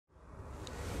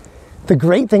The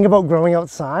great thing about growing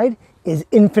outside is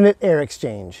infinite air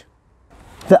exchange.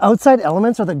 The outside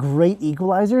elements are the great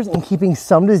equalizers in keeping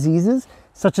some diseases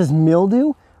such as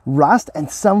mildew, rust, and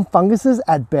some funguses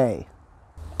at bay.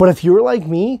 But if you're like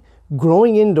me,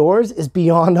 growing indoors is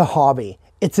beyond a hobby.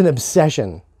 It's an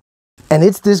obsession. And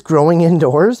it's this growing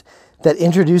indoors that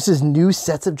introduces new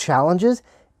sets of challenges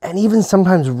and even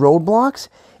sometimes roadblocks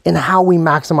in how we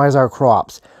maximize our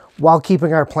crops while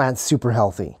keeping our plants super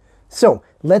healthy. So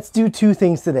let's do two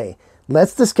things today.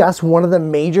 Let's discuss one of the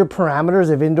major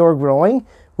parameters of indoor growing,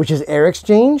 which is air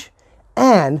exchange,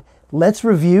 and let's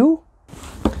review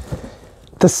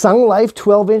the Sunglife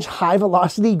 12-inch high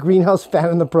velocity greenhouse fan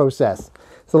in the process.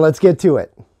 So let's get to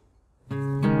it.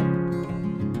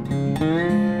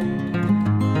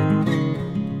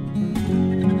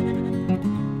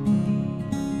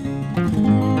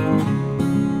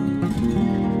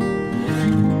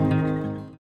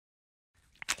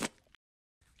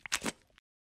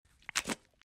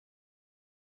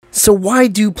 So why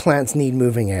do plants need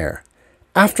moving air?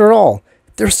 After all,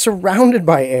 they're surrounded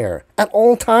by air at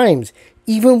all times,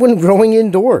 even when growing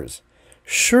indoors.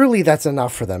 Surely that's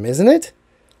enough for them, isn't it?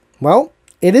 Well,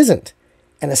 it isn't,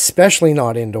 and especially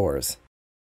not indoors.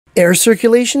 Air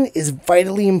circulation is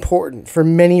vitally important for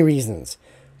many reasons,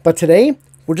 but today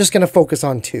we're just going to focus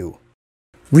on two.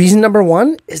 Reason number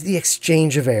one is the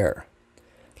exchange of air.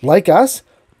 Like us,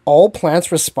 all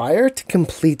plants respire to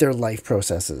complete their life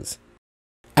processes.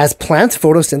 As plants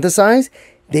photosynthesize,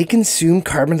 they consume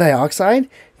carbon dioxide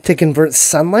to convert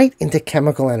sunlight into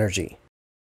chemical energy.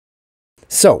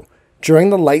 So, during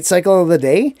the light cycle of the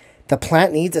day, the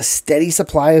plant needs a steady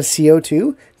supply of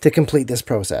CO2 to complete this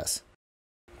process.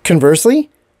 Conversely,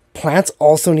 plants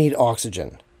also need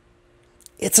oxygen.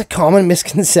 It's a common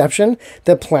misconception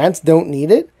that plants don't need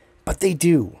it, but they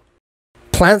do.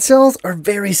 Plant cells are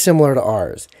very similar to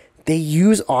ours. They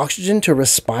use oxygen to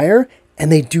respire,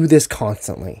 and they do this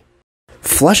constantly.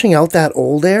 Flushing out that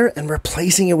old air and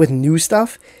replacing it with new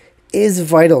stuff is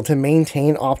vital to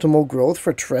maintain optimal growth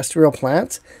for terrestrial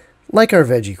plants like our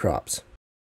veggie crops.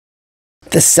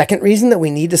 The second reason that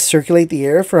we need to circulate the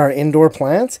air for our indoor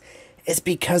plants is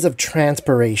because of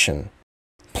transpiration.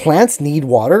 Plants need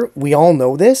water, we all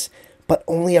know this, but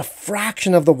only a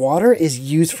fraction of the water is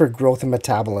used for growth and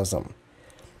metabolism.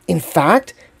 In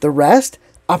fact, the rest,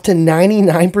 up to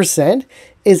 99%,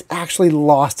 is actually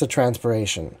lost to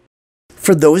transpiration.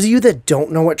 For those of you that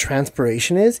don't know what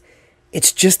transpiration is,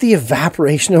 it's just the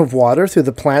evaporation of water through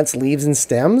the plant's leaves and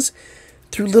stems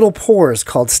through little pores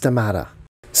called stomata.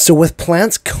 So with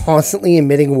plants constantly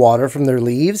emitting water from their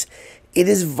leaves, it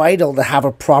is vital to have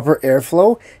a proper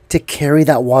airflow to carry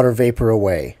that water vapor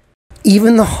away.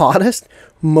 Even the hottest,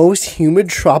 most humid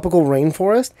tropical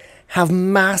rainforests have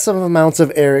massive amounts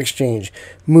of air exchange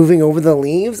moving over the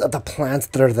leaves of the plants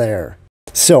that are there.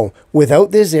 So,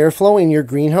 without this airflow in your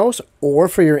greenhouse or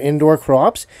for your indoor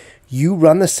crops, you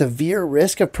run the severe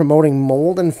risk of promoting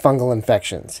mold and fungal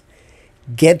infections.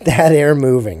 Get that air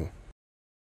moving.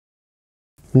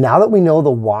 Now that we know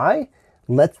the why,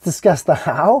 let's discuss the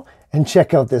how and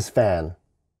check out this fan.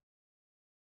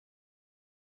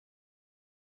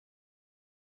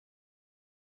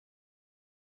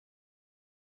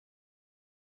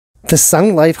 The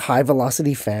Sunglife High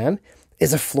Velocity Fan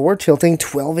is a floor tilting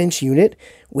 12-inch unit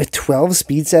with 12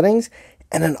 speed settings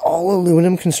and an all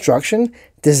aluminum construction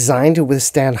designed to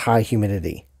withstand high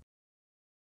humidity.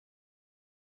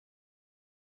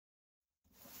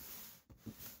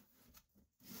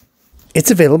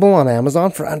 It's available on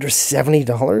Amazon for under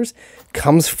 $70,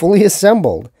 comes fully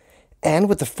assembled, and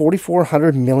with the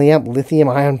 4400 milliamp lithium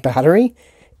ion battery,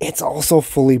 it's also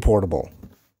fully portable.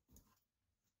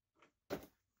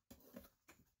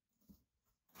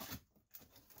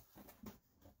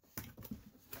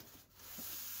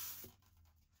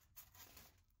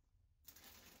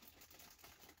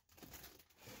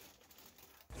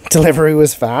 Delivery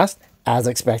was fast, as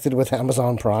expected with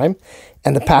Amazon Prime,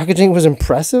 and the packaging was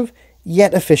impressive,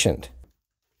 yet efficient.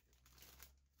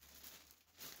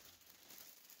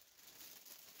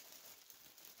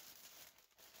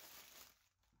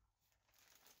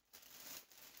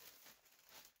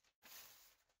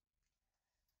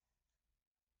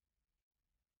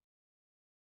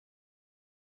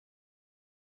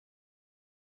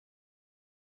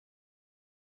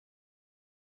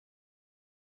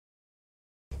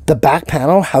 The back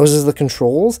panel houses the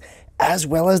controls, as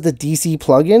well as the DC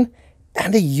plug-in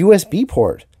and a USB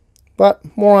port, but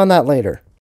more on that later.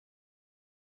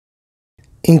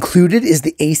 Included is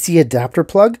the AC adapter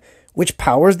plug, which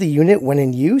powers the unit when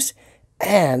in use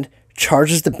and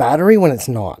charges the battery when it's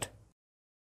not.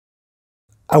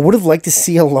 I would have liked to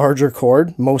see a larger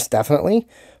cord, most definitely,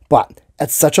 But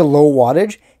at such a low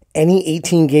wattage, any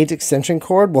 18 gauge extension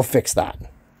cord will fix that.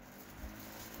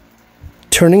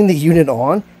 Turning the unit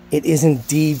on, it is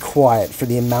indeed quiet for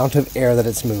the amount of air that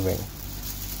it's moving.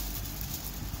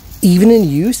 Even in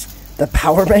use, the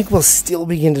power bank will still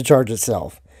begin to charge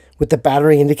itself, with the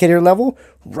battery indicator level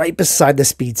right beside the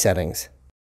speed settings.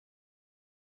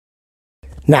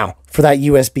 Now, for that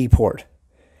USB port.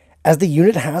 As the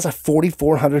unit has a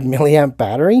 4400 milliamp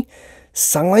battery,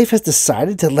 Sunglife has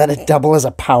decided to let it double as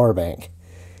a power bank.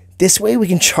 This way we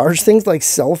can charge things like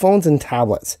cell phones and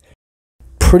tablets.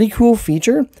 Pretty cool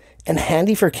feature and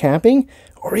handy for camping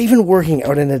or even working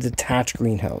out in a detached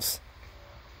greenhouse.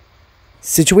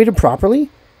 Situated properly,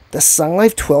 the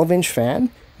Sunglife 12-inch fan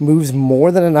moves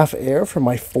more than enough air for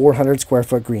my 400 square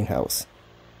foot greenhouse.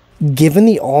 Given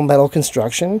the all-metal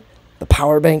construction, the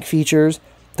power bank features,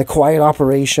 the quiet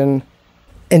operation,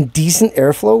 and decent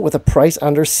airflow with a price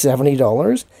under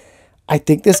 $70, I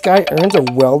think this guy earns a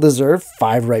well-deserved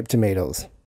 5 ripe tomatoes.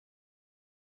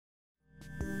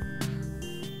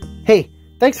 Hey,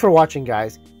 thanks for watching,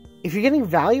 guys. If you're getting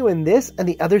value in this and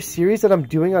the other series that I'm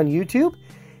doing on YouTube,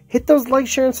 hit those like,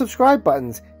 share, and subscribe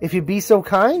buttons if you'd be so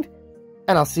kind,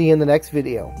 and I'll see you in the next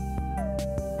video.